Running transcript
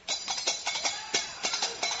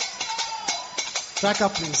Back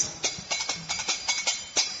up, please.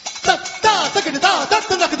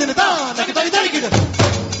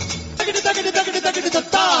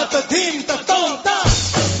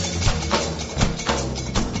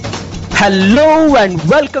 Hello and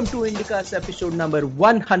welcome to Indicast episode number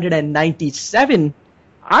 197.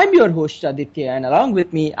 I'm your host Aditya and along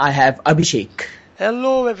with me I have Abhishek.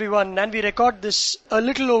 Hello everyone, and we record this a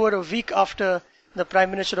little over a week after the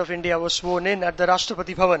Prime Minister of India was sworn in at the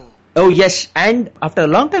Rashtrapati Bhavan. Oh yes, and after a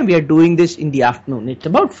long time we are doing this in the afternoon. It's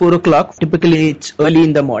about 4 o'clock. Typically it's early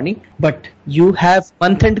in the morning, but you have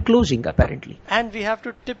month-end closing apparently. And we have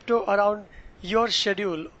to tiptoe around your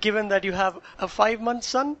schedule, given that you have a 5-month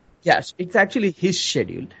son. Yes, it's actually his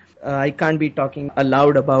schedule. I can't be talking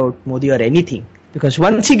aloud about Modi or anything, because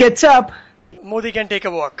once he gets up, Modi can take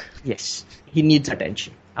a walk. yes, he needs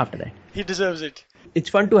attention after that. He deserves it. It's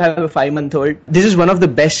fun to have a 5-month-old. This is one of the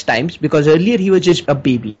best times because earlier he was just a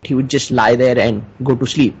baby. He would just lie there and go to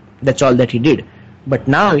sleep. That's all that he did. But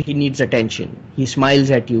now he needs attention. He smiles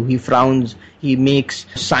at you, he frowns, he makes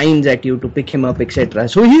signs at you to pick him up, etc.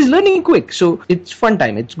 So he's learning quick. So it's fun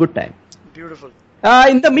time, it's good time. Beautiful.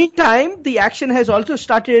 In the meantime, the action has also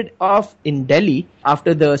started off in Delhi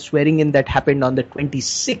after the swearing in that happened on the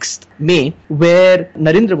 26th May, where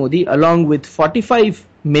Narendra Modi, along with 45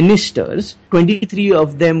 ministers, 23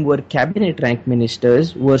 of them were cabinet rank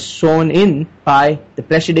ministers, were sworn in by the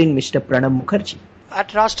president, Mr. Pranab Mukherjee. At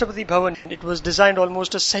Rashtrapati Bhavan, it was designed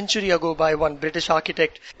almost a century ago by one British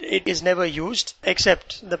architect. It is never used,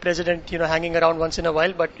 except the president, hanging around once in a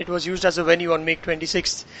while, but it was used as a venue on May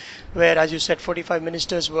 26th, where, as you said, 45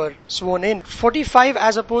 ministers were sworn in. 45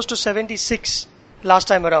 as opposed to 76 last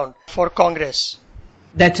time around for Congress.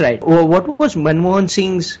 That's right. What was Manmohan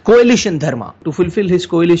Singh's coalition dharma? To fulfill his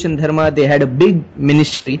coalition dharma, they had a big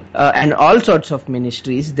ministry and all sorts of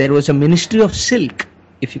ministries. There was a ministry of silk,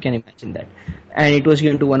 if you can imagine that. And it was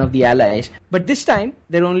given to one of the allies. But this time,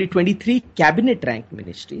 there are only 23 cabinet rank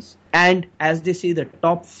ministries. And as they say, the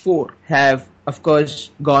top 4 have, of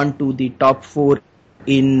course, gone to the top 4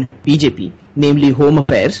 in BJP, namely Home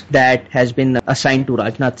Affairs, that has been assigned to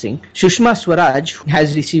Rajnath Singh. Sushma Swaraj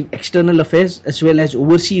has received External Affairs as well as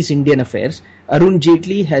Overseas Indian Affairs. Arun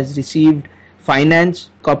Jaitley has received Finance,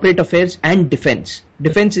 Corporate Affairs and Defence.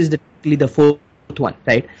 Defence is the fourth one,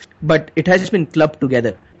 right? But it has been clubbed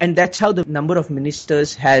together. And that's how the number of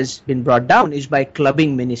ministers has been brought down, is by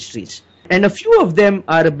clubbing ministries. And a few of them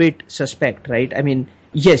are a bit suspect, right? I mean,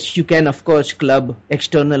 yes, you can of course club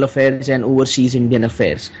External Affairs and Overseas Indian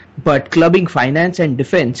Affairs, but clubbing Finance and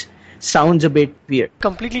Defence sounds a bit weird.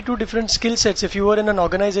 Completely two different skill sets. If you were in an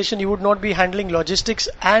organization, you would not be handling logistics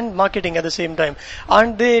and marketing at the same time.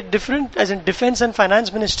 Aren't they different, as in Defense and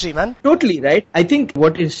Finance Ministry, man? Totally, right? I think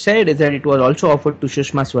what is said is that it was also offered to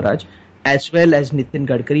Sushma Swaraj as well as Nitin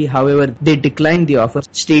Gadkari. However, they declined the offer,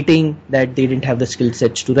 stating that they didn't have the skill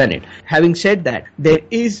sets to run it. Having said that, there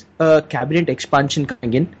is a cabinet expansion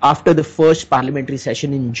coming in after the first parliamentary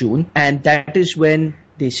session in June, and that is when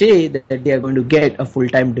they say that they are going to get a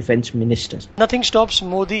full-time defense minister. Nothing stops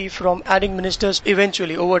Modi from adding ministers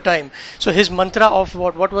eventually over time. So his mantra of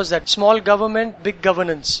what was that? Small government, big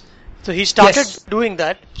governance. So he started doing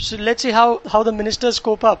that. So let's see how the ministers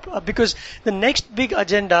cope up. Because the next big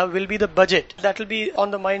agenda will be the budget. That will be on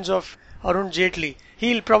the minds of Arun Jaitley.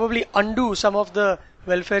 He'll probably undo some of the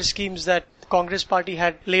welfare schemes that Congress party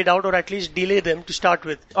had laid out, or at least delay them to start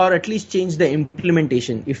with. Or at least change the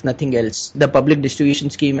implementation, if nothing else. The public distribution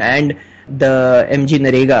scheme and the MG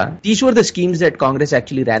Narega. These were the schemes that Congress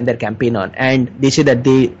actually ran their campaign on. And they say that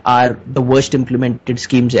they are the worst implemented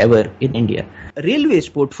schemes ever in India. Railways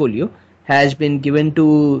portfolio has been given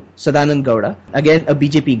to Sadanand Gowda, again a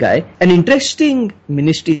BJP guy. An interesting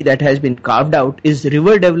ministry that has been carved out is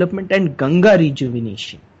river development and Ganga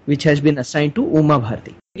rejuvenation, which has been assigned to Uma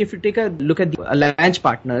Bharti. If you take a look at the alliance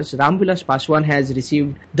partners, Ram Vilas Paswan has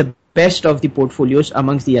received the best of the portfolios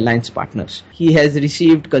amongst the alliance partners. He has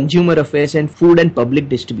received consumer affairs and food and public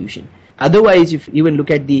distribution. Otherwise, if you even look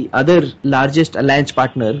at the other largest alliance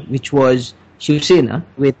partner, which was Shiv Sena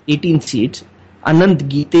with 18 seats, Anand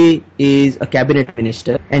Gite is a cabinet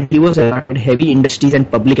minister, and he was around heavy industries and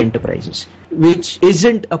public enterprises, which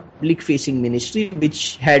isn't a public-facing ministry,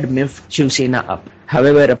 which had miffed Shiv Sena up.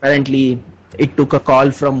 However, apparently, it took a call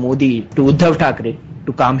from Modi to Uddhav Thackeray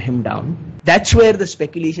to calm him down. That's where the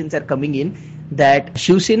speculations are coming in, that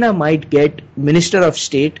Shiv Sena might get Minister of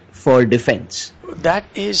State for defense. That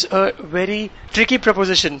is a very tricky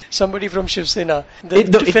proposition. Somebody from Shiv Sena.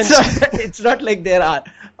 It's not like they are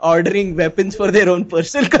ordering weapons for their own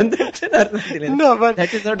personal consumption or something. No, but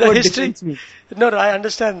that is not the what history defense means. No, I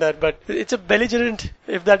understand that, but it's a belligerent,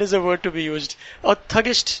 if that is a word to be used, a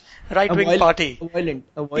thuggish right-wing party. A violent.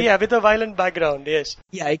 Yeah, with a violent background, yes.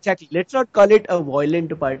 Yeah, exactly. Let's not call it a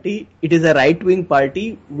violent party. It is a right-wing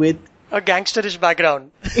party with a gangsterish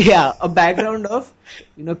background. Yeah, a background of,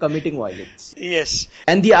 committing violence. Yes.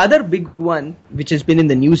 And the other big one, which has been in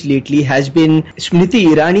the news lately, has been Smriti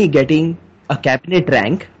Irani getting a cabinet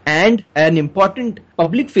rank and an important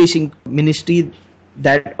public-facing ministry,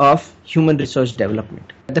 that of human resource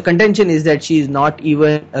development. The contention is that she is not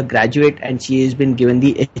even a graduate and she has been given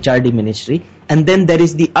the HRD ministry. And then there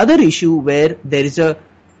is the other issue where there is a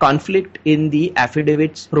conflict in the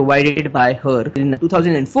affidavits provided by her. In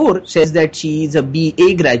 2004 says that she is a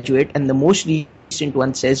BA graduate and the most recent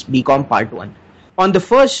one says BCom Part 1. On the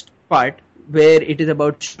first part, where it is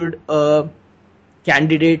about should a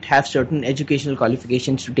candidate have certain educational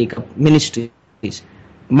qualifications to take up ministries,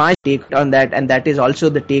 my take on that, and that is also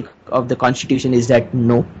the take of the constitution, is that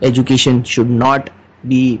no, education should not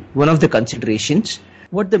be one of the considerations.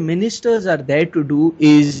 What the ministers are there to do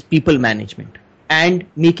is people management and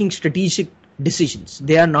making strategic decisions.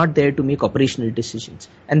 They are not there to make operational decisions.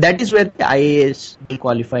 And that is where the IAS,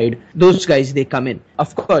 qualified, those guys, they come in.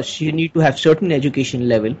 Of course, you need to have certain education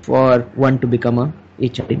level for one to become a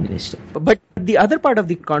HRD minister. But the other part of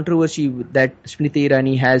the controversy that Smriti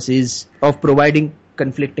Irani has is of providing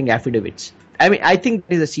conflicting affidavits. I think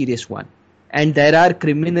it is a serious one. And there are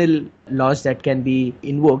criminal laws that can be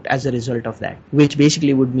invoked as a result of that, which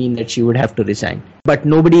basically would mean that she would have to resign. But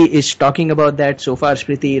nobody is talking about that. So far,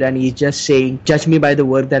 Smriti Irani is just saying, judge me by the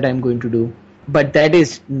work that I'm going to do. But that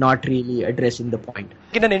is not really addressing the point.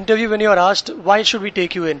 In an interview, when you are asked, why should we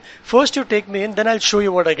take you in? First you take me in, then I'll show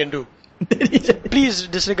you what I can do. Please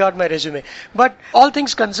disregard my resume. But all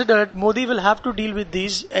things considered, Modi will have to deal with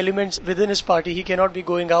these elements within his party. He cannot be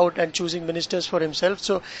going out and choosing ministers for himself.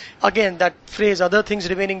 So again, that phrase, other things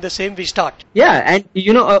remaining the same, we start. Yeah, and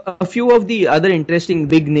a few of the other interesting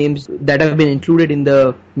big names that have been included in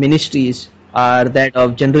the ministries are that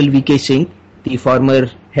of General VK Singh, the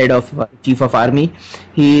former head of Chief of Army.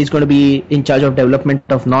 He is going to be in charge of development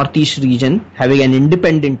of Northeast region, having an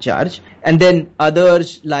independent charge. And then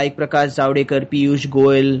others like Prakash Zavadekar, Piyush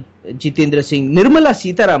Goyal, Jitendra Singh. Nirmala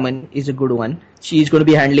Sitharaman is a good one. She is going to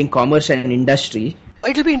be handling commerce and industry.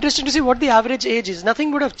 It will be interesting to see what the average age is.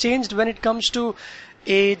 Nothing would have changed when it comes to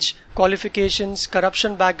age, qualifications,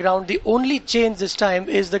 corruption background. The only change this time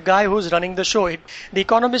is the guy who's running the show. The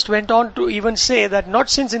Economist went on to even say that not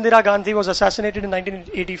since Indira Gandhi was assassinated in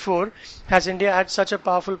 1984 has India had such a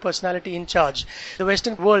powerful personality in charge. The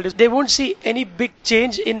Western world, they won't see any big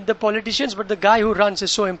change in the politicians, but the guy who runs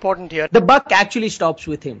is so important here. The buck actually stops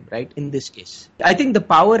with him, right, in this case. I think the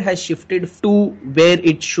power has shifted to where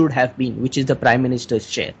it should have been, which is the Prime Minister's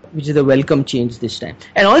chair, which is a welcome change this time.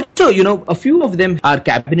 And also, a few of them are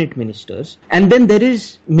cabinet ministers, and then there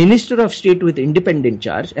is Minister of State with independent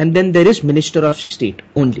charge, and then there is Minister of State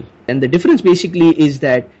only. And the difference basically is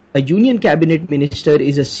that a union cabinet minister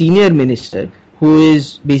is a senior minister who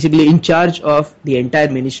is basically in charge of the entire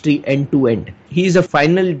ministry end to end. He is a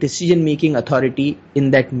final decision-making authority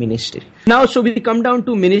in that ministry. Now, so we come down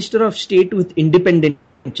to Minister of State with independent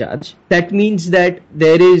charge. That means that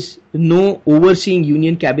there is no overseeing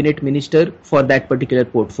union cabinet minister for that particular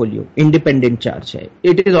portfolio. Independent charge.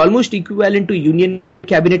 It is almost equivalent to union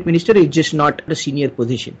cabinet minister, it's just not a senior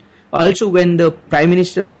position. Also, when the Prime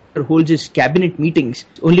Minister holds his cabinet meetings,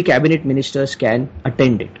 only cabinet ministers can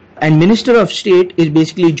attend it. And Minister of State is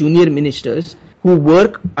basically junior ministers who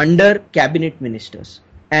work under cabinet ministers.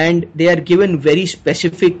 And they are given very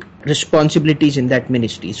specific responsibilities in that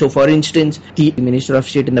ministry. So, for instance, the Minister of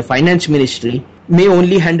State in the Finance Ministry may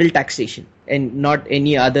only handle taxation and not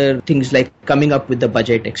any other things like coming up with the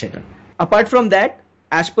budget, etc. Apart from that,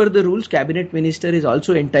 as per the rules, Cabinet Minister is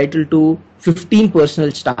also entitled to 15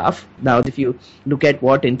 personal staff. Now, if you look at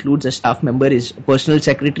what includes a staff member, is a personal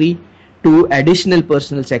secretary, 2 additional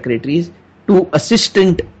personal secretaries, 2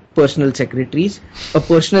 assistant personal secretaries, a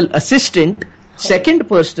personal assistant, second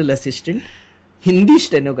personal assistant, Hindi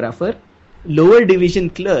stenographer, lower division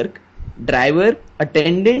clerk, driver,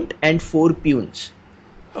 attendant, and 4 peons.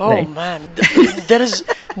 Oh, right? Man, there is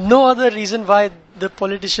no other reason why the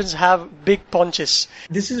politicians have big paunches.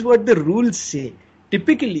 This is what the rules say.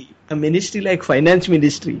 Typically, a ministry like Finance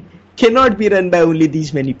Ministry cannot be run by only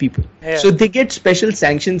these many people. Yeah. So they get special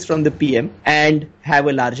sanctions from the PM and have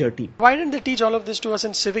a larger team. Why didn't they teach all of this to us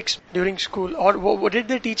in civics during school? Or what did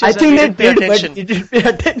they teach us? I think they didn't pay did, attention? but they didn't pay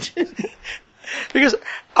attention. Because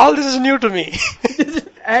all this is new to me.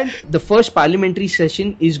 And the first parliamentary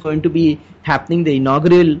session is going to be happening, the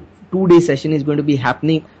inaugural 2-day session is going to be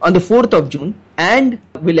happening on the 4th of June and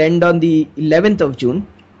will end on the 11th of June.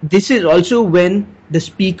 This is also when the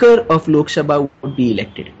Speaker of Lok Sabha would be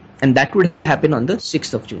elected. And that would happen on the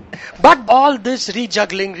 6th of June. But all this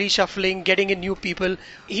rejuggling, reshuffling, getting in new people,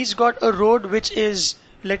 he's got a road which is,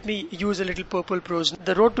 let me use a little purple prose,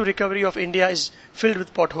 the road to recovery of India is filled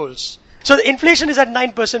with potholes. So the inflation is at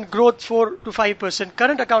 9%, growth 4 to 5%,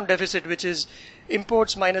 current account deficit, which is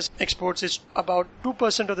imports minus exports, is about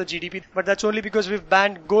 2% of the GDP, but that's only because we've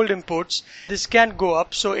banned gold imports. This can go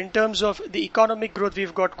up. So in terms of the economic growth,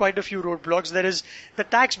 we've got quite a few roadblocks. There is the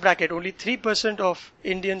tax bracket. Only 3% of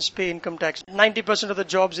Indians pay income tax. 90% of the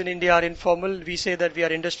jobs in India are informal. We say that we are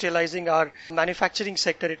industrializing our manufacturing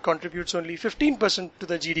sector. It contributes only 15% to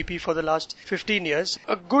the GDP for the last 15 years.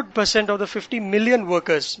 A good percent of the 50 million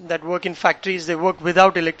workers that work in factories, they work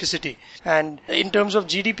without electricity. And in terms of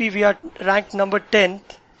GDP, we are ranked number 10th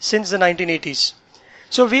since the 1980s.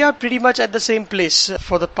 So we are pretty much at the same place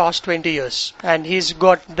for the past 20 years. And he's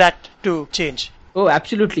got that to change. Oh,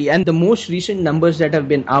 absolutely. And the most recent numbers that have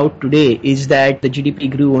been out today is that the GDP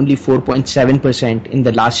grew only 4.7% in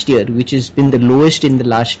the last year, which has been the lowest in the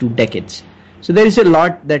last 2 decades. So there is a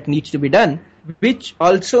lot that needs to be done, which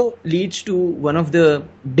also leads to one of the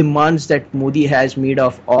demands that Modi has made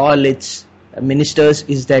of all its ministers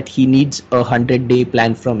is that he needs a 100-day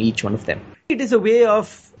plan from each one of them. It is a way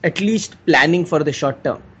of at least planning for the short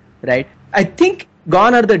term, right? I think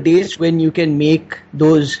gone are the days when you can make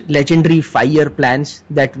those legendary 5-year plans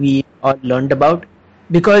that we all learned about,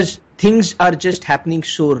 because things are just happening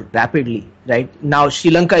so rapidly, right? Now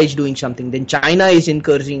Sri Lanka is doing something, then China is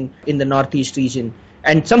incurring in the northeast region,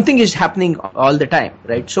 and something is happening all the time,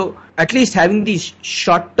 right? So at least having these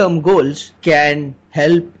short-term goals can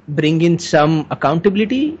help bring in some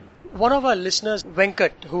accountability. One of our listeners,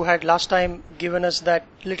 Venkat, who had last time given us that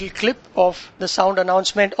little clip of the sound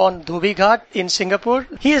announcement on Dhobi Ghat in Singapore,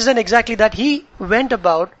 he has done exactly that. He went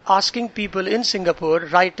about asking people in Singapore,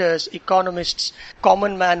 writers, economists,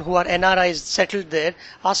 common man who are NRIs settled there,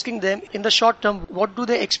 asking them in the short term, what do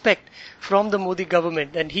they expect from the Modi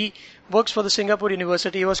government? And he works for the Singapore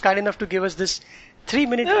University. He was kind enough to give us this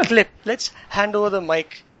 3-minute clip. Let's hand over the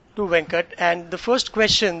mic to Venkat, and the first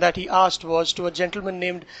question that he asked was to a gentleman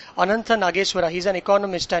named Anantha Nageswara. He's an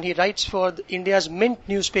economist and he writes for India's Mint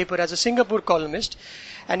newspaper as a Singapore columnist,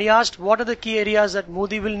 and he asked what are the key areas that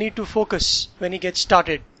Modi will need to focus when he gets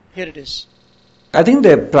started. Here it is. I think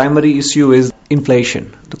the primary issue is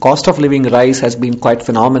inflation. The cost of living rise has been quite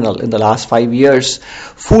phenomenal in the last 5 years.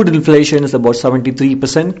 Food inflation is about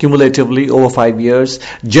 73% cumulatively over 5 years.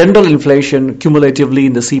 General inflation cumulatively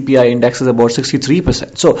in the CPI index is about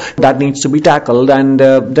 63%. So that needs to be tackled. And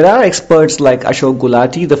there are experts like Ashok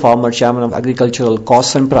Gulati, the former chairman of Agricultural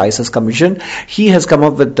Costs and Prices Commission. He has come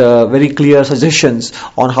up with very clear suggestions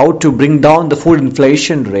on how to bring down the food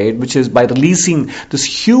inflation rate, which is by releasing this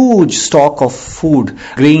huge stock of food,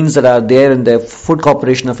 grains that are there in the Food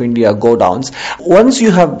Corporation of India go downs. Once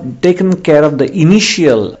you have taken care of the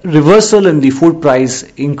initial reversal in the food price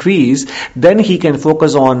increase, then he can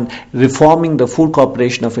focus on reforming the Food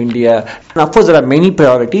Corporation of India. And of course, there are many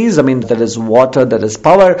priorities. I mean, there is water, there is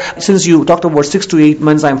power. Since you talked about 6 to 8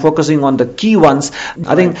 months, I'm focusing on the key ones.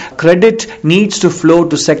 I think credit needs to flow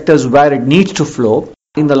to sectors where it needs to flow.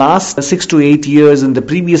 In the last 6 to 8 years, in the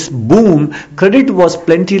previous boom, credit was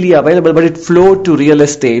plentifully available, but it flowed to real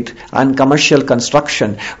estate and commercial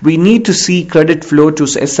construction. We need to see credit flow to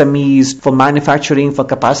SMEs for manufacturing, for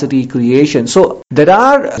capacity creation. So there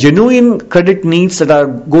are genuine credit needs that are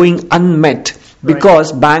going unmet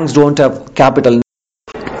because banks don't have capital.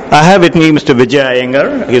 I have with me Mr. Vijay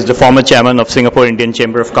Iyengar. He is the former chairman of Singapore Indian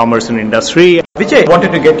Chamber of Commerce and Industry. Vijay,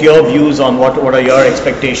 wanted to get your views on what are your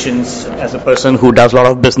expectations as a person who does a lot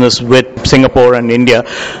of business with Singapore and India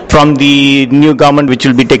from the new government which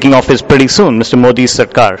will be taking office pretty soon, Mr. Modi's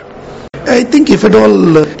Sarkar. I think if at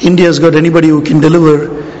all India's got anybody who can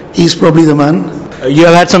deliver, he's probably the man. You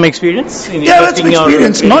have had some experience in Yeah, that's some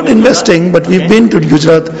experience. Not investing, but we've been to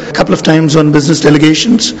Gujarat a couple of times on business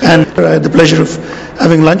delegations, and I had the pleasure of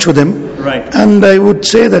having lunch with him. Right. And I would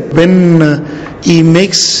say that when he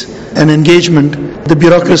makes an engagement, the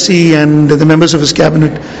bureaucracy and the members of his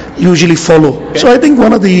cabinet usually follow. Okay. So I think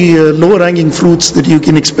one of the lower-hanging fruits that you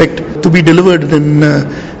can expect to be delivered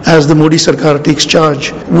as the Modi Sarkar takes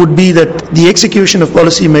charge would be that the execution of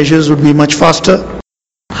policy measures would be much faster.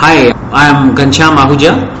 Hi, I am Ghanshyam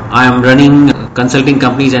Ahuja. I am running consulting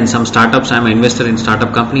companies and some startups. I am an investor in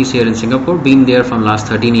startup companies here in Singapore. Been there from last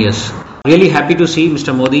 13 years. Really happy to see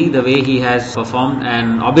Mr. Modi, the way he has performed,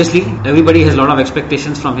 and obviously everybody has a lot of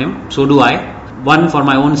expectations from him. So do I. One, for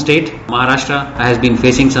my own state, Maharashtra has been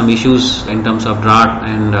facing some issues in terms of drought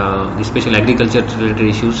and especially agriculture related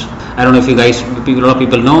issues. I don't know if a lot of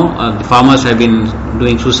people know, the farmers have been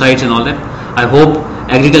doing suicides and all that. I hope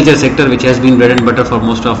agriculture sector, which has been bread and butter for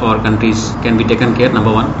most of our countries, can be taken care,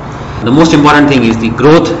 number one. The most important thing is the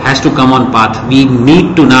growth has to come on path. We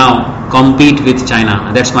need to now compete with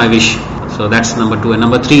China. That's my wish. So that's number two. And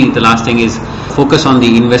number three, the last thing is focus on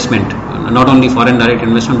the investment. Not only foreign direct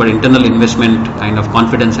investment, but internal investment kind of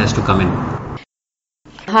confidence has to come in.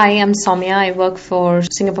 Hi, I'm Soumya. I work for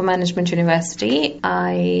Singapore Management University.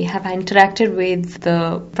 I have interacted with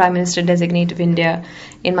the Prime Minister Designate of India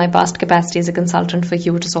in my past capacity as a consultant for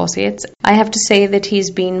Hewitt Associates. I have to say that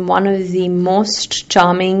he's been one of the most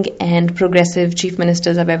charming and progressive chief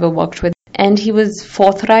ministers I've ever worked with. And he was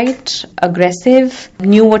forthright, aggressive,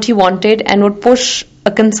 knew what he wanted, and would push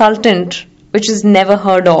a consultant which is never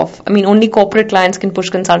heard of. I mean, only corporate clients can push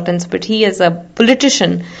consultants, but he as a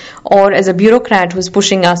politician or as a bureaucrat was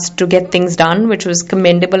pushing us to get things done, which was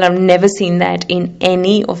commendable. I've never seen that in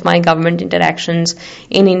any of my government interactions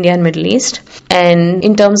in India and Middle East. And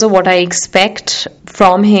in terms of what I expect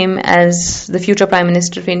from him as the future Prime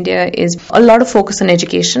Minister of India is a lot of focus on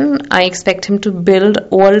education. I expect him to build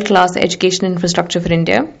world-class education infrastructure for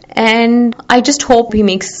India. And I just hope he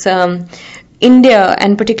makes India,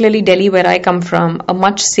 and particularly Delhi, where I come from, a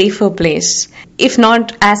much safer place. If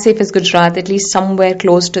not as safe as Gujarat, at least somewhere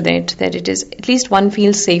close to that it is, at least one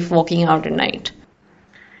feels safe walking out at night.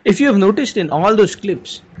 If you have noticed in all those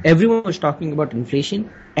clips, everyone was talking about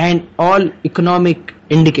inflation and all economic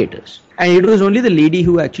indicators. And it was only the lady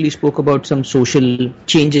who actually spoke about some social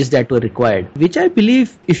changes that were required, which I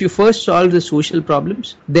believe if you first solve the social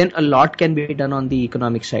problems, then a lot can be done on the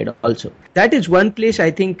economic side also. That is one place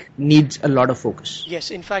I think needs a lot of focus.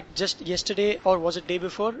 Yes, in fact, just yesterday, or was it day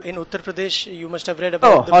before, in Uttar Pradesh, you must have read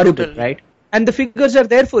about the horrible, brutal, right? And the figures are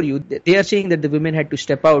there for you. They are saying that the women had to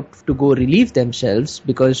step out to go relieve themselves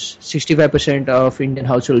because 65% of Indian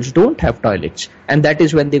households don't have toilets. And that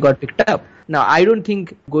is when they got picked up. Now, I don't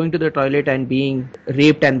think going to the toilet and being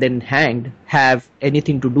raped and then hanged have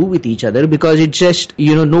anything to do with each other, because it's just,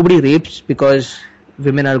 nobody rapes because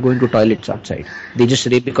women are going to toilets outside. They just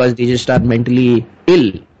rape because they just are mentally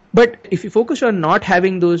ill. But if you focus on not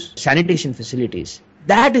having those sanitation facilities,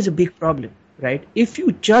 that is a big problem. Right? If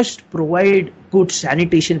you just provide good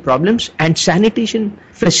sanitation problems, and sanitation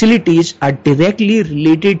facilities are directly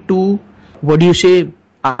related to,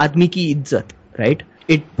 aadmi ki izzat, right?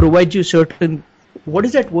 It provides you certain, what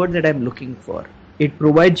is that word that I'm looking for? It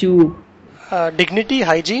provides you dignity,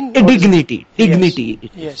 hygiene? Dignity,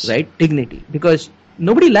 yes. Right? Dignity. Because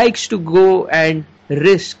nobody likes to go and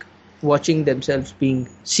risk watching themselves being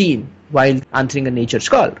seen while answering a nature's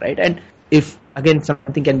call, right? And if again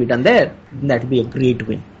something can be done there, that would be a great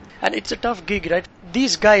win. And it's a tough gig, right?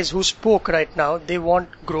 These guys who spoke right now, they want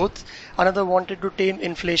growth. Another wanted to tame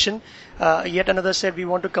inflation. Yet another said we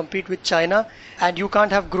want to compete with China. And you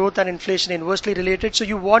can't have growth and inflation inversely related. So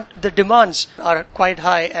you want, the demands are quite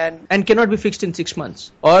high and cannot be fixed in 6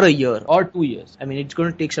 months or a year or 2 years. I mean, it's going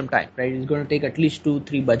to take some time, right? It's going to take at least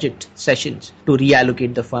 2-3 budget sessions to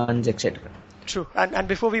reallocate the funds, etc. True. And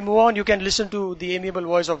before we move on, you can listen to the amiable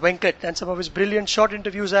voice of Venkat and some of his brilliant short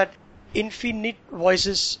interviews at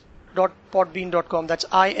infinitevoices.podbean.com. That's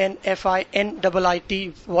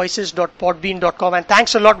INFINIIT voices.podbean.com. And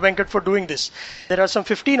thanks a lot, Venkat, for doing this. There are some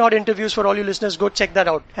 15 odd interviews for all you listeners. Go check that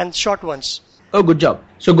out. And short ones. Oh, good job.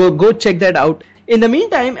 So go check that out. In the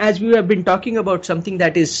meantime, as we have been talking about something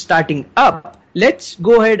that is starting up, let's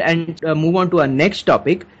go ahead and move on to our next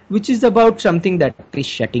topic, which is about something that is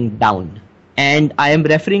shutting down. And I am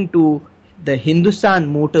referring to the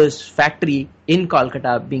Hindustan Motors factory in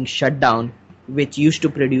Kolkata being shut down, which used to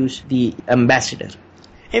produce the Ambassador.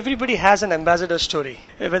 Everybody has an Ambassador story,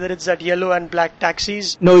 whether it's that yellow and black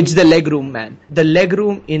taxis. No, it's the legroom, man. The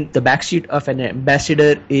legroom in the backseat of an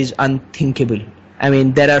Ambassador is unthinkable. I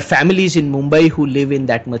mean, there are families in Mumbai who live in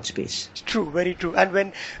that much space. True, very true. And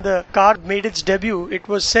when the car made its debut, it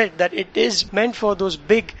was said that it is meant for those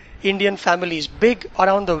big Indian families, big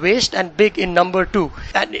around the waist and big in number 2.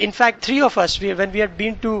 And in fact, 3 of us, when we had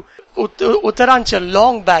been to Uttaranchal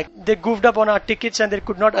long back, they goofed up on our tickets and they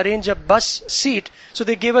could not arrange a bus seat, so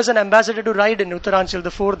they gave us an ambassador to ride in Uttaranchal,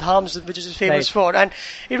 the 4 dhams, which is famous for, and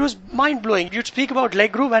it was mind-blowing. You'd speak about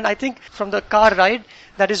legroom, and I think from the car ride,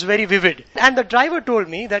 that is very vivid. And the driver told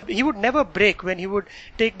me that he would never brake when he would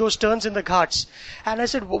take those turns in the ghats. And I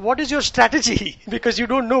said, what is your strategy? Because you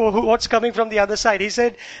don't know what's coming from the other side. He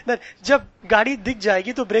said that jab gaadi dikh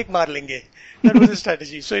jayegi to brake maar lenge. That was his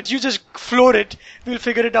strategy. So you just floor it, we'll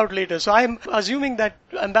figure it out later. So I'm assuming that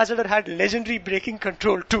Ambassador had legendary braking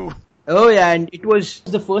control too. Oh yeah, and it was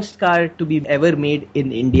the first car to be ever made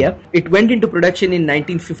in India. It went into production in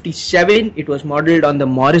 1957. It was modeled on the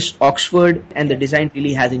Morris Oxford, and the design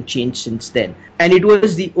really hasn't changed since then. And it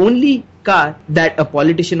was the only car that a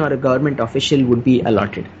politician or a government official would be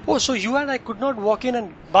allotted. Oh, so you and I could not walk in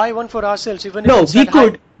and buy one for ourselves even if No, we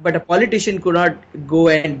could, but a politician could not go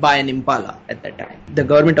and buy an Impala at that time. The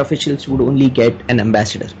government officials would only get an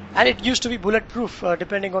ambassador. And it used to be bulletproof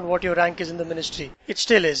depending on what your rank is in the ministry. It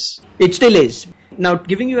still is. It still is. Now,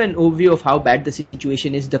 giving you an overview of how bad the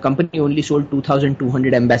situation is, the company only sold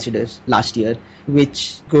 2,200 ambassadors last year,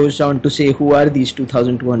 which goes on to say who are these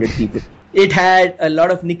 2,200 people. It had a lot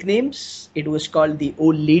of nicknames. It was called the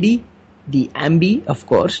Old Lady, the Ambi, of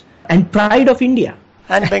course, and Pride of India.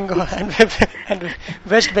 And Bengal, and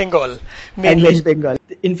West Bengal. Mainly. And West Bengal.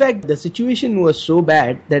 In fact, the situation was so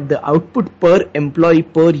bad that the output per employee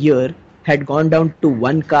per year had gone down to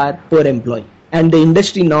 1 car per employee. And the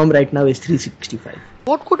industry norm right now is 365.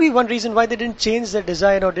 What could be one reason why they didn't change their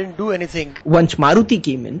design or didn't do anything? Once Maruti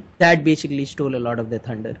came in, that basically stole a lot of their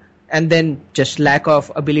thunder. And then just lack of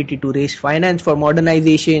ability to raise finance for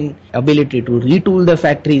modernization, ability to retool the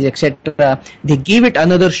factories, etc. They gave it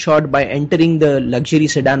another shot by entering the luxury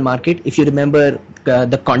sedan market. If you remember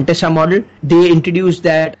the Contessa model, they introduced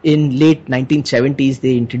that in late 1970s.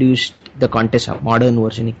 They introduced the Contessa, modern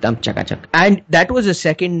version, ekdam chakachak. And that was a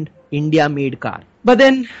second India-made car. But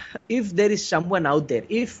then, if there is someone out there,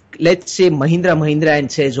 if let's say Mahindra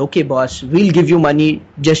and says, okay boss, we'll give you money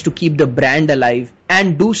just to keep the brand alive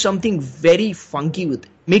and do something very funky with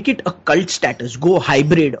it. Make it a cult status, go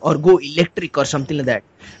hybrid or go electric or something like that,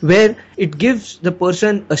 where it gives the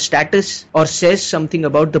person a status or says something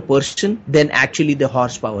about the person than actually the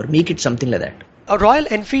horsepower. Make it something like that. A Royal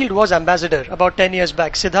Enfield was ambassador about 10 years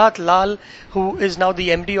back. Siddharth Lal, who is now the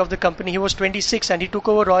MD of the company, he was 26 and he took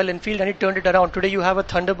over Royal Enfield and he turned it around. Today you have a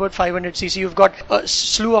Thunderbird 500cc. You've got a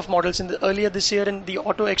slew of models. Earlier this year in the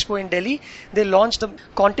Auto Expo in Delhi, they launched the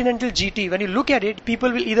Continental GT. When you look at it,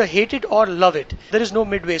 people will either hate it or love it. There is no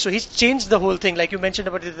midway. So he's changed the whole thing. Like you mentioned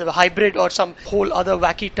about the hybrid or some whole other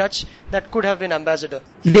wacky touch that could have been ambassador.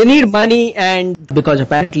 They need money, and because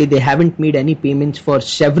apparently they haven't made any payments for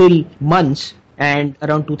several months, and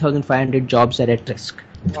around 2,500 jobs are at risk.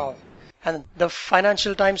 Wow. And the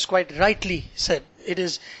Financial Times quite rightly said, it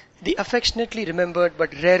is the affectionately remembered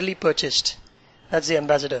but rarely purchased. That's the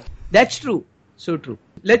ambassador. That's true. So true.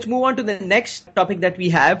 Let's move on to the next topic that we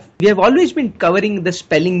have. We have always been covering the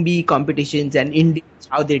spelling bee competitions and Indians,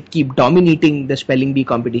 how they keep dominating the spelling bee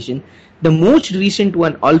competition. The most recent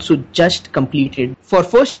one also just completed. For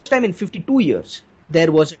first time in 52 years,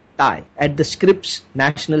 there was a tie at the Scripps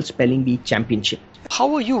National Spelling Bee Championship. How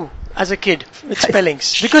were you as a kid with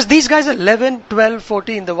spellings? Because these guys are 11, 12,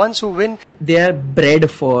 14, the ones who win. They are bred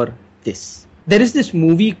for this. There is this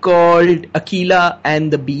movie called Akila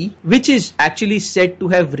and the Bee, which is actually said to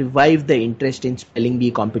have revived the interest in spelling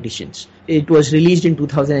bee competitions. It was released in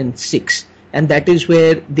 2006. And that is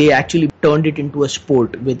where they actually turned it into a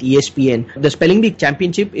sport with ESPN. The Spelling Bee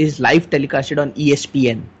Championship is live telecasted on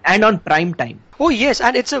ESPN and on prime time. Oh yes,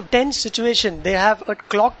 and it's a tense situation. They have a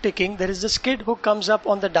clock ticking. There is this kid who comes up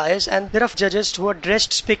on the dais and there are judges who are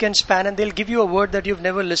dressed spick and span and they'll give you a word that you've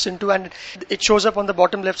never listened to and it shows up on the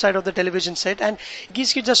bottom left side of the television set. And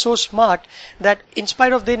these kids are so smart that in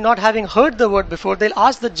spite of they not having heard the word before, they'll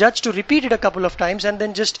ask the judge to repeat it a couple of times and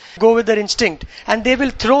then just go with their instinct. And they will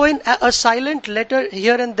throw in a silent letter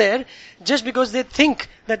here and there just because they think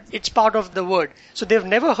that it's part of the word. So they've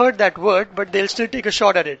never heard that word, but they'll still take a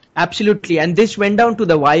shot at it. Absolutely. And this went down to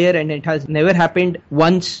the wire, and it has never happened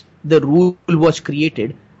once the rule was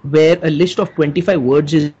created, where a list of 25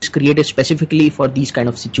 words is created specifically for these kind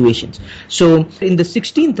of situations. So in the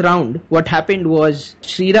 16th round, what happened was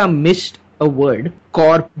Sriram missed a word,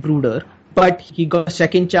 corp brooder, but he got a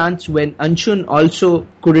second chance when Anshun also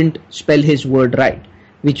couldn't spell his word right,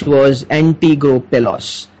 which was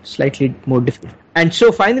Antigropelos. Slightly more difficult. And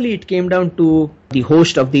so finally it came down to the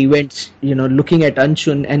host of the events, looking at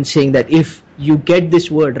Anshul and saying that if you get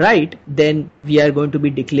this word right, then we are going to be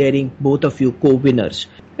declaring both of you co-winners.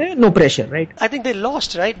 No pressure, right? I think they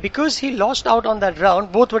lost, right? Because he lost out on that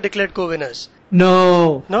round, both were declared co-winners.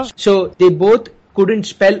 No. No? So they both couldn't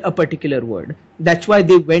spell a particular word. That's why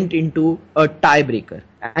they went into a tiebreaker.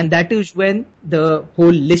 And that is when the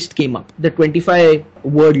whole list came up. The 25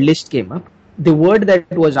 word list came up. The word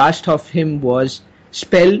that was asked of him was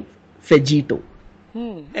spell Fegeto.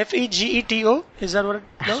 Fegeto? Is that what it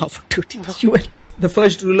is? No? The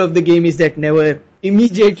first rule of the game is that never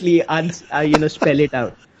immediately spell it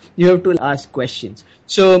out. You have to ask questions.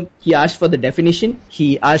 So he asked for the definition,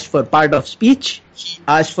 he asked for part of speech, he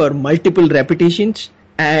asked for multiple repetitions,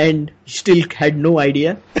 and still had no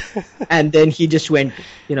idea. And then he just went,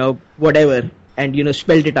 whatever, and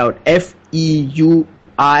spelled it out. Feuilleton.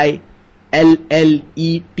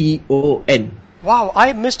 Wow,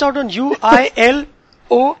 I missed out on UILON.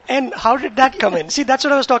 How did that come in? See, that's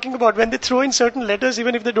what I was talking about. When they throw in certain letters,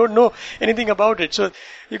 even if they don't know anything about it. So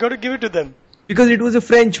you got to give it to them. Because it was a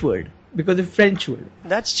French word.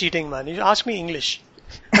 That's cheating, man. You ask me English.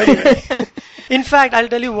 Anyway. In fact, I'll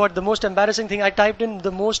tell you what, the most embarrassing thing, I typed in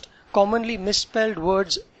the most commonly misspelled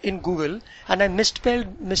words in Google, and I misspell.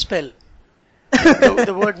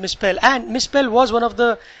 the word misspell. And misspell was one of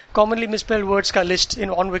the commonly misspelled words list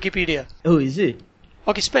on Wikipedia. Oh, is it?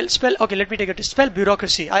 Okay, spell. Okay, let me take it. Spell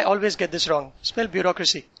bureaucracy. I always get this wrong. Spell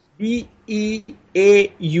bureaucracy. Beaucracy.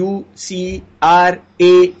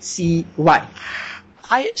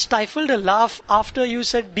 I stifled a laugh after you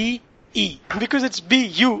said B-E, because it's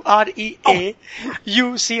Bureaucracy.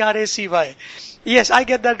 Yes, I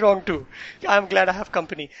get that wrong too. I'm glad I have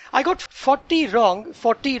company. I got 40 wrong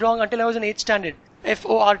until I was in 8th standard.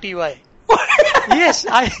 Forty. Yes,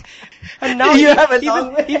 and now you have a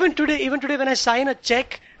long way. even today when I sign a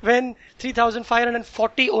check when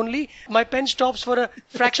 3,540 only, my pen stops for a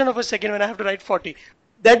fraction of a second when I have to write 40.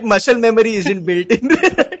 That muscle memory isn't built in.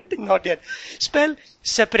 Not yet. Spell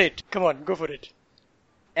separate. Come on, go for it.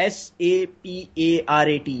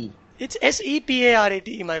 Separate. It's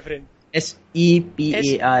Separate, my friend.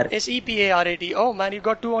 Separate. Oh man, you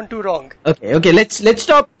got 2 on 2 wrong. Okay. Let's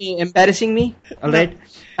stop embarrassing me. All right.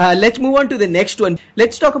 Let's move on to the next one.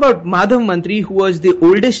 Let's talk about Madhav Mantri, who was the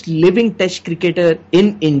oldest living Test cricketer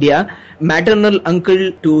in India, maternal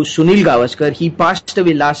uncle to Sunil Gavaskar. He passed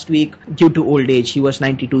away last week due to old age. He was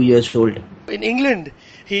 92 years old. In England,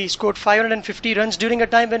 he scored 550 runs during a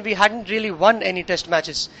time when we hadn't really won any Test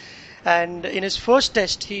matches. And in his first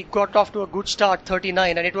Test, he got off to a good start,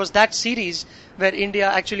 39. And it was that series where India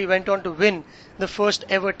actually went on to win the first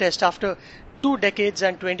ever Test after 2 decades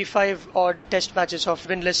and 25 odd Test matches of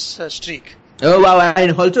winless streak. Oh wow!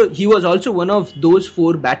 And also, he was also one of those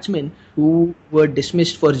 4 batsmen who were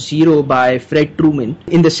dismissed for 0 by Fred Truman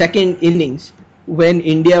in the second innings when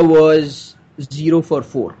India was 0 for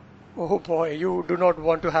 4. Oh boy, you do not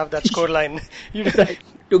want to have that scoreline. Right.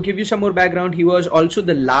 To give you some more background, he was also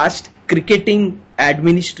the last cricketing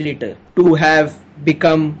administrator to have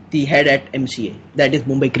become the head at MCA, that is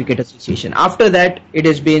Mumbai Cricket Association. After that, it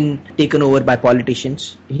has been taken over by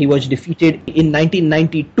politicians. He was defeated in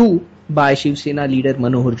 1992 by Shiv Sena leader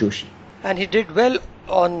Manohar Joshi. And he did well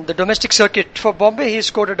on the domestic circuit. For Bombay, he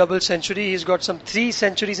scored a double century. He's got some 3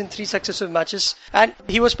 centuries in 3 successive matches. And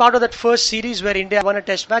he was part of that first series where India won a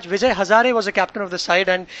Test match. Vijay Hazare was the captain of the side,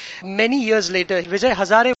 and many years later, Vijay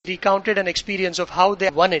Hazare recounted an experience of how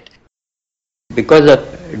they won it. Because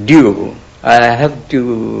of due, I have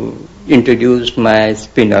to introduce my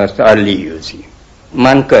spinners early, you see.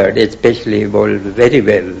 Mankad especially bowled very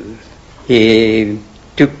well. He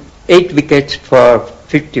took 8 wickets for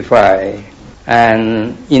 55,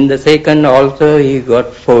 and in the second also he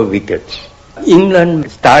got 4 wickets.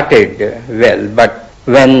 England started well, but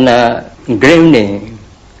when Gravney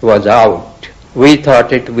was out, we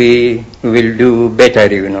thought we will do better,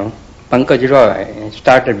 Pankaj Roy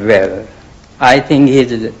started well. I think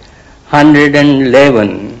he's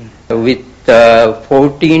 111 with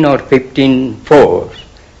 14 or 15 fours.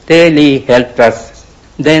 Really helped us.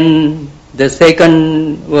 Then the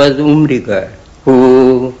second was Umrikar,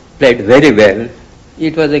 who played very well.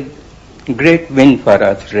 It was a great win for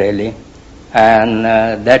us, really. And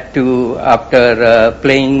that too after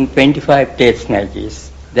playing 25 Test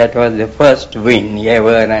matches. That was the first win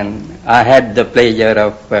ever, and I had the pleasure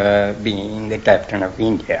of being the captain of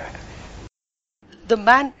India. The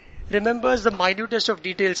man remembers the minutest of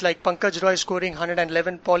details, like Pankaj Roy scoring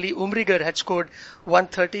 111, Polly Umrigar had scored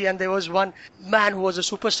 130, and there was one man who was a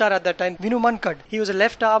superstar at that time, Vinu Mankad. He was a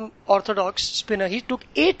left-arm orthodox spinner. He took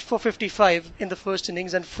 8 for 55 in the first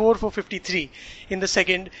innings and 4 for 53 in the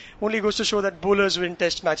second. Only goes to show that bowlers win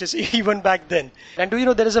test matches even back then. And do you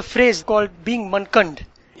know there is a phrase called being mankand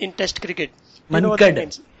in test cricket? You know what that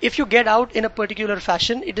means? If you get out in a particular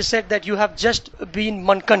fashion, it is said that you have just been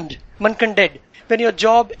mankanded. When your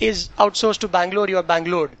job is outsourced to Bangalore, you are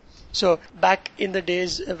Bangalored. So back in the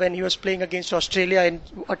days when he was playing against Australia in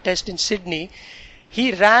a test in Sydney,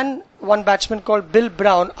 he ran one batsman called Bill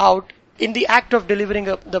Brown out in the act of delivering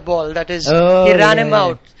the ball. That is, he ran him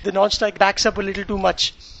out. The non-strike backs up a little too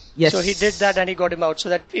much. Yes. So he did that and he got him out. So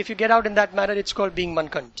that if you get out in that manner, it's called being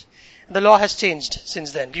mankand. The law has changed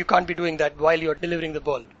since then. You can't be doing that while you're delivering the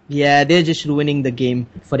ball. Yeah, they're just ruining the game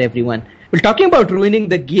for everyone. Well, talking about ruining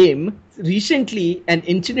the game, recently an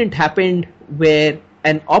incident happened where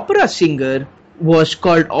an opera singer was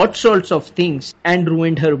called all sorts of things and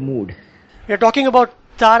ruined her mood. We're talking about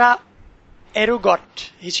Tara Erot.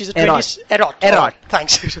 She's a Erot.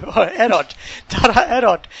 Thanks. Erot. Tara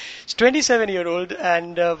Erot. She's 27-year-old,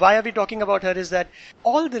 and why are we talking about her is that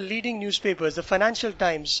all the leading newspapers, the Financial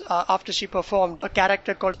Times, after she performed a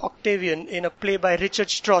character called Octavian in a play by Richard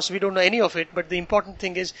Strauss, we don't know any of it, but the important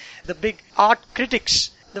thing is the big art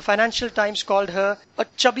critics, the Financial Times called her a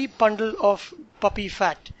chubby bundle of puppy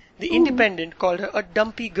fat. The Independent called her a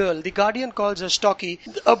dumpy girl. The Guardian calls her stocky.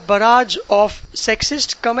 A barrage of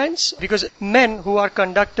sexist comments, because men who are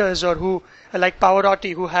conductors or who, like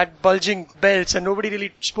Pavarotti, who had bulging belts and nobody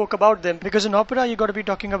really spoke about them. Because in opera, you got to be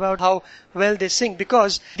talking about how well they sing.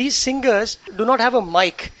 Because these singers do not have a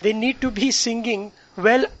mic. They need to be singing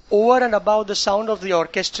well over and above the sound of the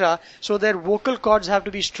orchestra. So their vocal cords have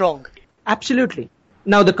to be strong. Absolutely.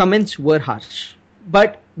 Now, the comments were harsh.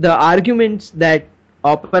 But the arguments that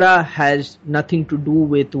opera has nothing to do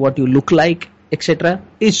with what you look like, etc.,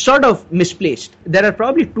 is sort of misplaced. There are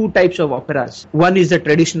probably two types of operas. One is the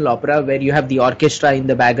traditional opera where you have the orchestra in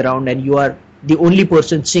the background and you are the only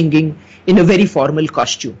person singing in a very formal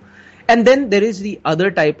costume. And then there is the other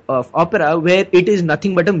type of opera where it is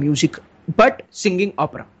nothing but a music, but singing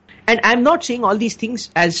opera. And I'm not saying all these things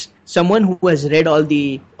as someone who has read all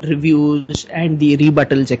the reviews and the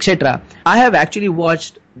rebuttals, etc. I have actually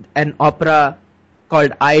watched an opera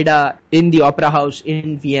called Aida in the opera house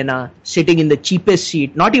in Vienna, sitting in the cheapest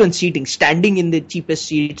seat, not even seating, standing in the cheapest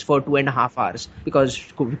seats for 2.5 hours because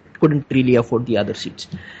couldn't really afford the other seats.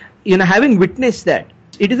 You know, having witnessed that,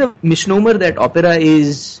 it is a misnomer that opera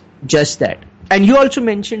is just that. And you also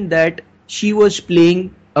mentioned that she was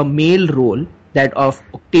playing a male role, that of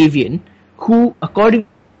Octavian, who, according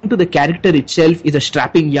to the character itself, is a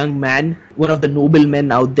strapping young man, one of the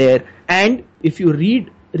noblemen out there. And if you read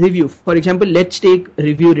review, for example, let's take a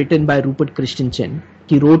review written by Rupert Christensen.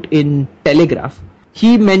 He wrote in Telegraph.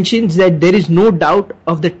 He mentions that there is no doubt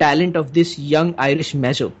of the talent of this young Irish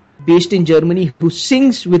mezzo, based in Germany, who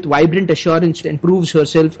sings with vibrant assurance and proves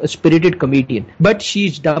herself a spirited comedian. But she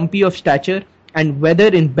is dumpy of stature, and whether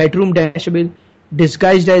in bedroom dishabille,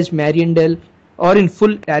 disguised as Mariandel, or in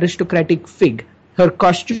full aristocratic fig, her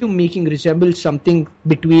costume making resembles something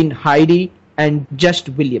between Heidi and Just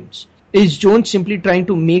Williams. Is Jones simply trying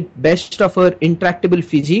to make best of her intractable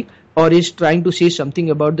physique, or is trying to say something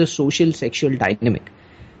about the social sexual dynamic?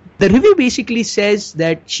 The review basically says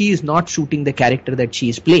that she is not suiting the character that she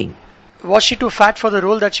is playing. Was she too fat for the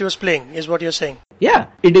role that she was playing, is what you're saying? Yeah,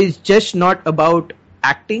 it is just not about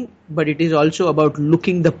acting, but it is also about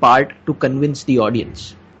looking the part to convince the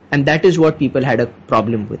audience. And that is what people had a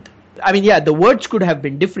problem with. I mean, yeah, the words could have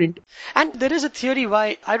been different. And there is a theory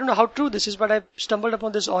why, I don't know how true this is, but I stumbled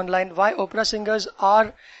upon this online, why opera singers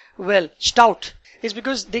are, well, stout. Is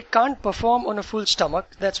because they can't perform on a full stomach.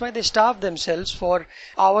 That's why they starve themselves for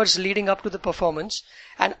hours leading up to the performance.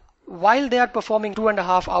 And while they are performing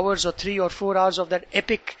 2.5 hours or 3 or 4 hours of that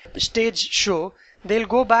epic stage show, they'll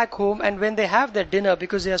go back home, and when they have their dinner,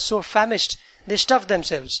 because they are so famished, they stuff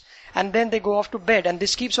themselves. And then they go off to bed. And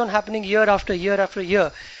this keeps on happening year after year after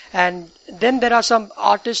year. And then there are some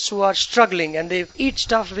artists who are struggling and they eat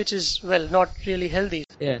stuff which is, well, not really healthy.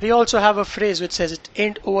 Yeah. We also have a phrase which says it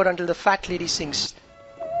ain't over until the fat lady sings.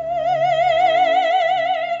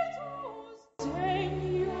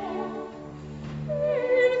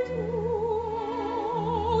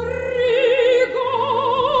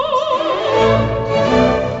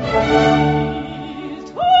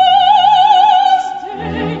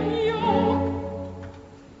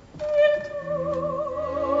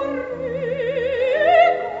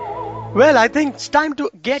 Well, I think it's time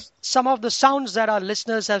to get some of the sounds that our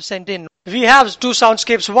listeners have sent in. We have two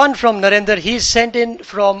soundscapes, one from Narendra. He's sent in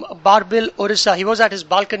from Barbil, Orissa. He was at his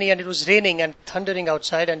balcony and it was raining and thundering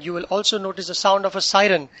outside, and you will also notice the sound of a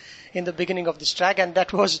siren in the beginning of this track, and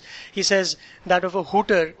that was, he says, that of a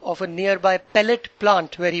hooter of a nearby pellet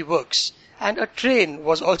plant where he works. And a train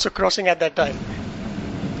was also crossing at that time.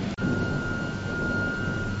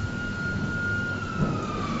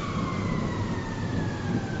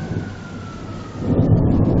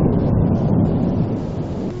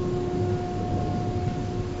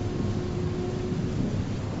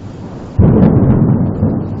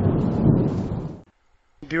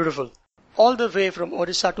 Beautiful. All the way from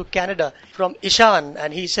Odisha to Canada, from Ishan,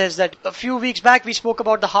 and he says that a few weeks back we spoke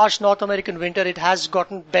about the harsh North American winter. It has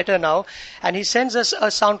gotten better now, and he sends us a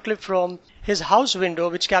sound clip from his house window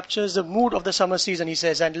which captures the mood of the summer season, he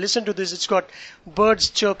says, and listen to this. It's got birds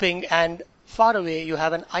chirping, and far away you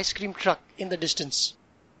have an ice cream truck in the distance.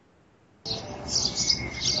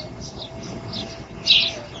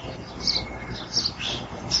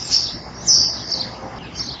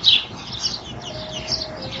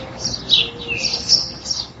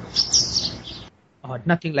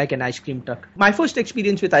 Nothing like an ice cream truck. My first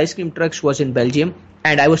experience with ice cream trucks was in Belgium,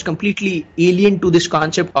 and I was completely alien to this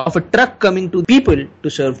concept of a truck coming to people to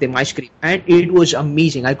serve them ice cream. And it was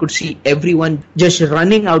amazing. I could see everyone just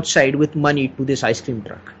running outside with money to this ice cream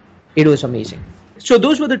truck. It was amazing. So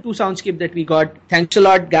those were the two soundscapes that we got. Thanks a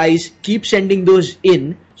lot, guys. Keep sending those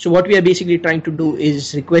in. So what we are basically trying to do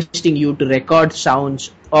is requesting you to record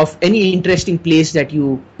sounds of any interesting place that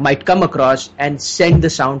you might come across and send the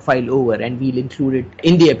sound file over, and we'll include it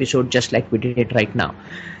in the episode just like we did it right now.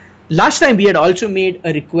 Last time we had also made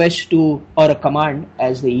a request to, or a command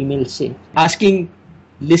as the emails say, asking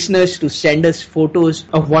listeners to send us photos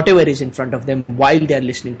of whatever is in front of them while they're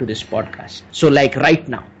listening to this podcast. So like right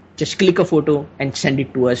now, just click a photo and send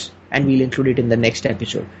it to us, and we'll include it in the next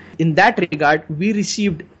episode. In that regard, we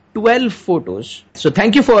received 12 photos. So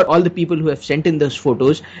thank you for all the people who have sent in those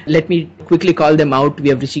photos. Let me quickly call them out. We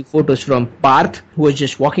have received photos from Parth, who was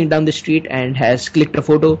just walking down the street and has clicked a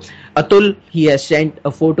photo. Atul, he has sent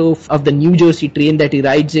a photo of the New Jersey train that he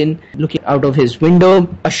rides in, looking out of his window.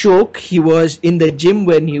 Ashok, he was in the gym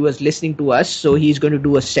when he was listening to us, so he's going to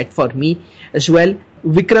do a set for me as well.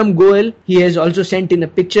 Vikram Goel, he has also sent in a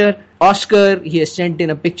picture. Oscar, he has sent in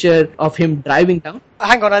a picture of him driving down.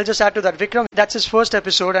 Hang on, I'll just add to that. Vikram, that's his first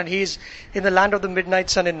episode, and he's in the land of the midnight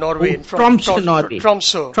sun in Norway. Tromsø, Norway.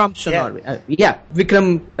 Tromsø, yeah. Norway.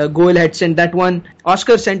 Vikram Goel had sent that one.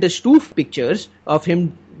 Oscar sent us two pictures of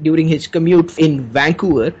him during his commute in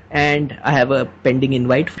Vancouver, and I have a pending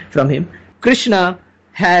invite from him. Krishna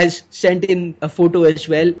has sent in a photo as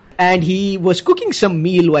well, and he was cooking some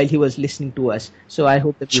meal while he was listening to us. So I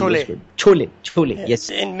hope that was good. Chole, yes.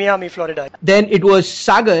 In Miami, Florida. Then it was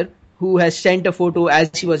Sagar who has sent a photo as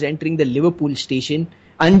he was entering the Liverpool station.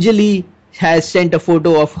 Anjali has sent a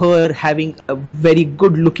photo of her having a very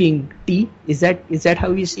good looking tea. Is that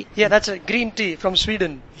how you see? Yeah, that's a green tea from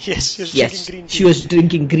Sweden. Yes, drinking green tea. She was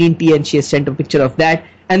drinking green tea, and she has sent a picture of that.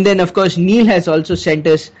 And then of course Neil has also sent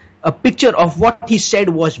us a picture of what he said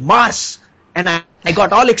was Mars, and I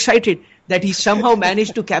got all excited that he somehow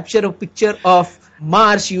managed to capture a picture of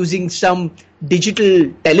Mars using some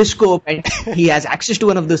digital telescope, and he has access to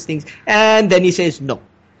one of those things. And then he says, no,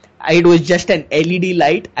 it was just an LED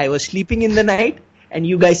light. I was sleeping in the night, and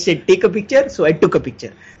you guys said take a picture, so I took a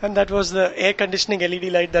picture. And that was the air conditioning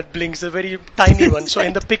LED light that blinks, the very tiny one. So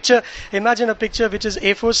in the picture, imagine a picture which is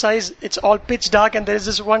A4 size, it's all pitch dark, and there is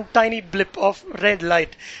this one tiny blip of red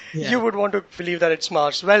light. Yeah. You would want to believe that it's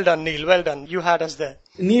Mars. Well done, Neil, well done. You had us there.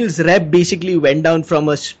 Neil's rep basically went down from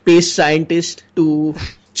a space scientist to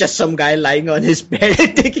just some guy lying on his bed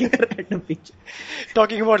taking a random picture.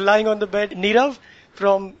 Talking about lying on the bed, Nirav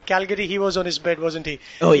from Calgary, he was on his bed, wasn't he?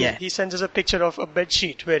 Oh, yeah. He sends us a picture of a bed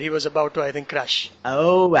sheet where he was about to, I think, crash.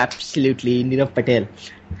 Oh, absolutely. Nirav Patel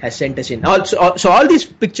has sent us in. So all these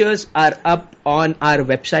pictures are up on our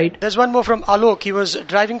website. There's one more from Alok. He was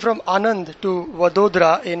driving from Anand to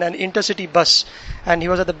Vadodara in an intercity bus, and he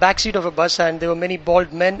was at the back seat of a bus, and there were many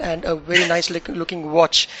bald men and a very nice looking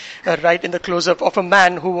watch right in the close-up of a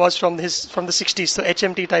man who was from the 60s, so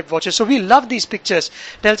HMT type watches. So we love these pictures.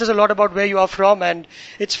 Tells us a lot about where you are from, and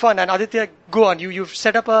it's fun. And Aditya, go on. You've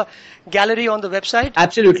set up a gallery on the website?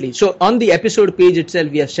 Absolutely. So on the episode page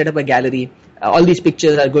itself, we have set up a gallery. All these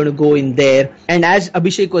pictures are going to go in there. And as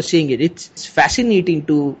Abhishek was saying it's fascinating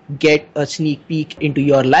to get a sneak peek into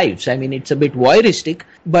your lives. I mean, it's a bit voyeuristic,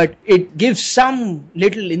 but it gives some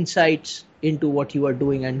little insights into what you are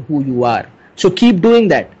doing and who you are. So keep doing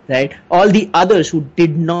that, right? All the others who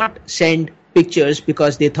did not send pictures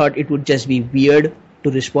because they thought it would just be weird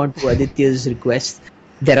to respond to Aditya's request,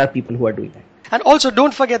 there are people who are doing that. And also,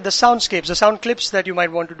 don't forget the soundscapes, the sound clips that you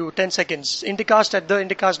might want to do, 10 seconds.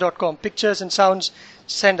 Indicast@theindicast.com. Pictures and sounds,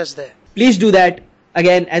 send us there. Please do that.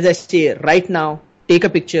 Again, as I say, right now, take a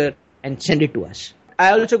picture and send it to us.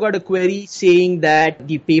 I also got a query saying that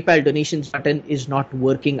the PayPal donations button is not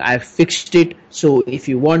working. I've fixed it. So if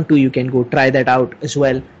you want to, you can go try that out as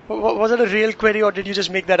well. Was it a real query or did you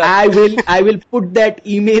just make that up? I will put that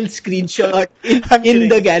email screenshot in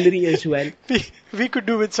the gallery as well. We could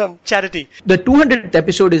do with some charity. The 200th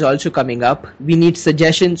episode is also coming up. We need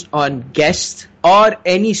suggestions on guests or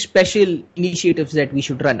any special initiatives that we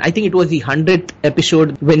should run. I think it was the 100th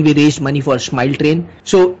episode when we raised money for Smile Train.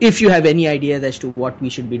 So if you have any ideas as to what we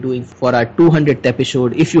should be doing for our 200th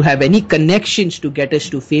episode, if you have any connections to get us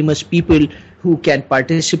to famous people who can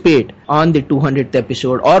participate on the 200th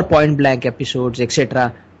episode or point blank episodes,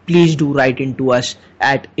 etc., please do write into us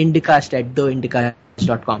at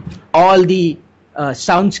indicast@theindicast.com. All the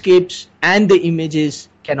soundscapes and the images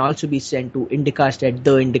can also be sent to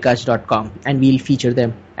indicast@theindicast.com and we'll feature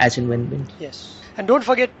them as and when. Yes. And don't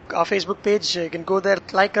forget our Facebook page. You can go there,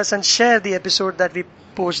 like us and share the episode that we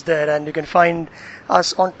post there. And you can find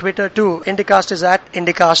us on Twitter too. Indicast is at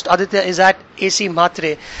Indicast. Aditya is at AC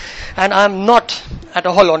Mhatre. And I'm not at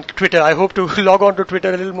all on Twitter. I hope to log on to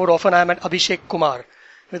Twitter a little more often. I'm at Abhishek Kumar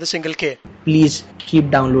with a single K. Please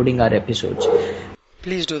keep downloading our episodes.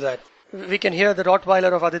 Please do that. We can hear the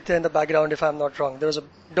Rottweiler of Aditya in the background if I'm not wrong. There was a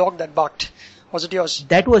dog that barked. Was it yours?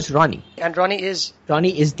 That was Ronnie. And Ronnie is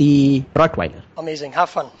the Rottweiler. Amazing. Have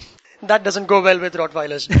fun. That doesn't go well with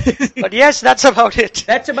Rottweilers. But yes, that's about it.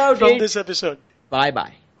 That's about from it. This episode.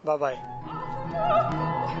 Bye-bye. Bye-bye.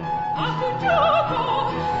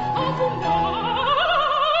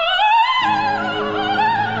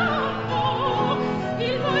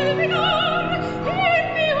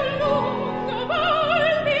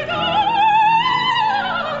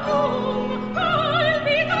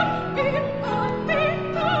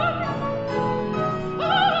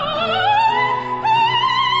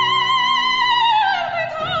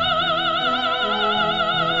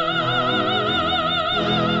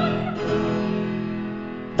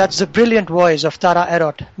 That's the brilliant voice of Tara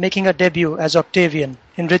Erot making her debut as Octavian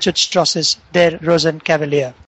in Richard Strauss's Der Rosenkavalier.